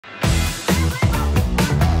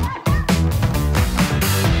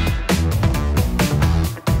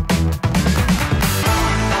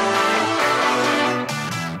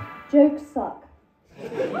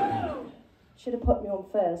Should have put me on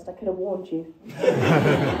first, I could have warned you.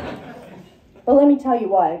 But let me tell you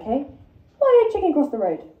why, okay? Why did chicken cross the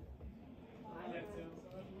road?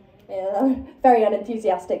 Yeah, very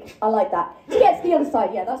unenthusiastic. I like that. To get to the other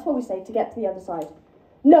side, yeah, that's what we say, to get to the other side.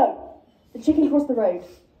 No! The chicken crossed the road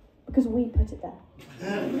because we put it there.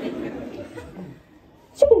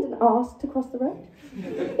 Chicken didn't ask to cross the road.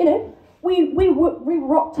 You know, we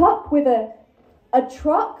rocked up with a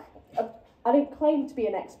truck. I don't claim to be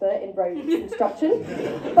an expert in road construction,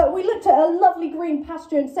 but we looked at a lovely green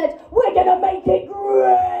pasture and said, we're gonna make it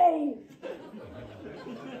great!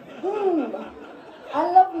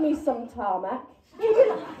 I love me some tarmac. You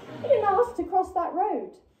didn't ask to cross that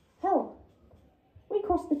road. Hell, we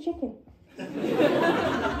crossed the chicken.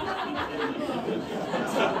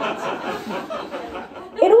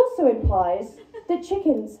 It also implies that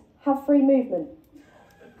chickens have free movement,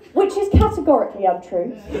 which is categorically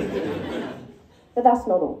untrue. But that's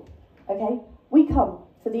not all, okay? We come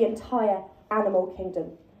for the entire animal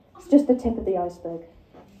kingdom. It's just the tip of the iceberg.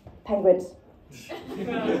 Penguins.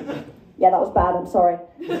 Yeah, that was bad, I'm sorry.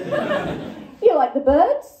 You like the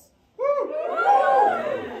birds?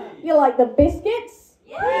 You like the biscuits?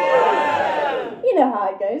 You know how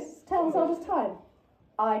it goes. Tale as old as time.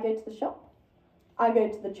 I go to the shop. I go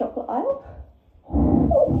to the chocolate aisle.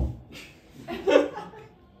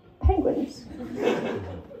 Penguins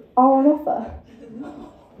are on offer.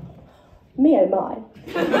 Me oh my.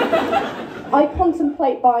 I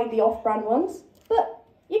contemplate buying the off-brand ones, but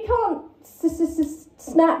you can't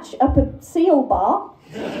snatch up a seal bar.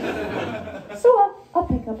 So I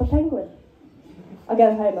pick up a penguin. I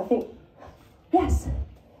go home, I think, yes,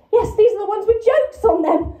 these are the ones with jokes on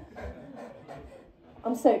them.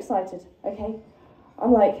 I'm so excited, okay?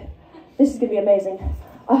 I'm like, this is going to be amazing.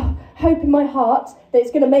 I hope in my heart that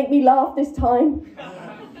it's going to make me laugh this time.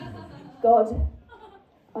 God,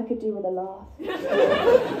 I could do with a laugh.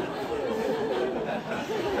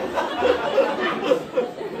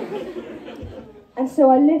 And so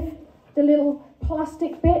I lift the little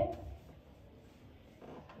plastic bit.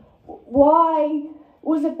 Why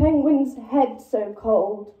was a penguin's head so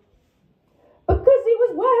cold? Because he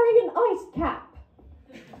was wearing an ice cap.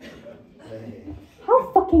 How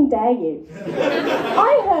fucking dare you?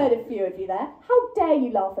 I heard a few of you there. How dare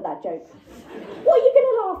you laugh at that joke? What are you going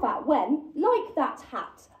to laugh at when, like that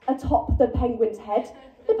hat atop the penguin's head,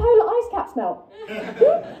 the polar ice caps melt?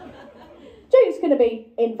 Joke's going to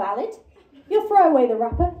be invalid. You'll throw away the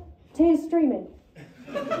wrapper, tears streaming.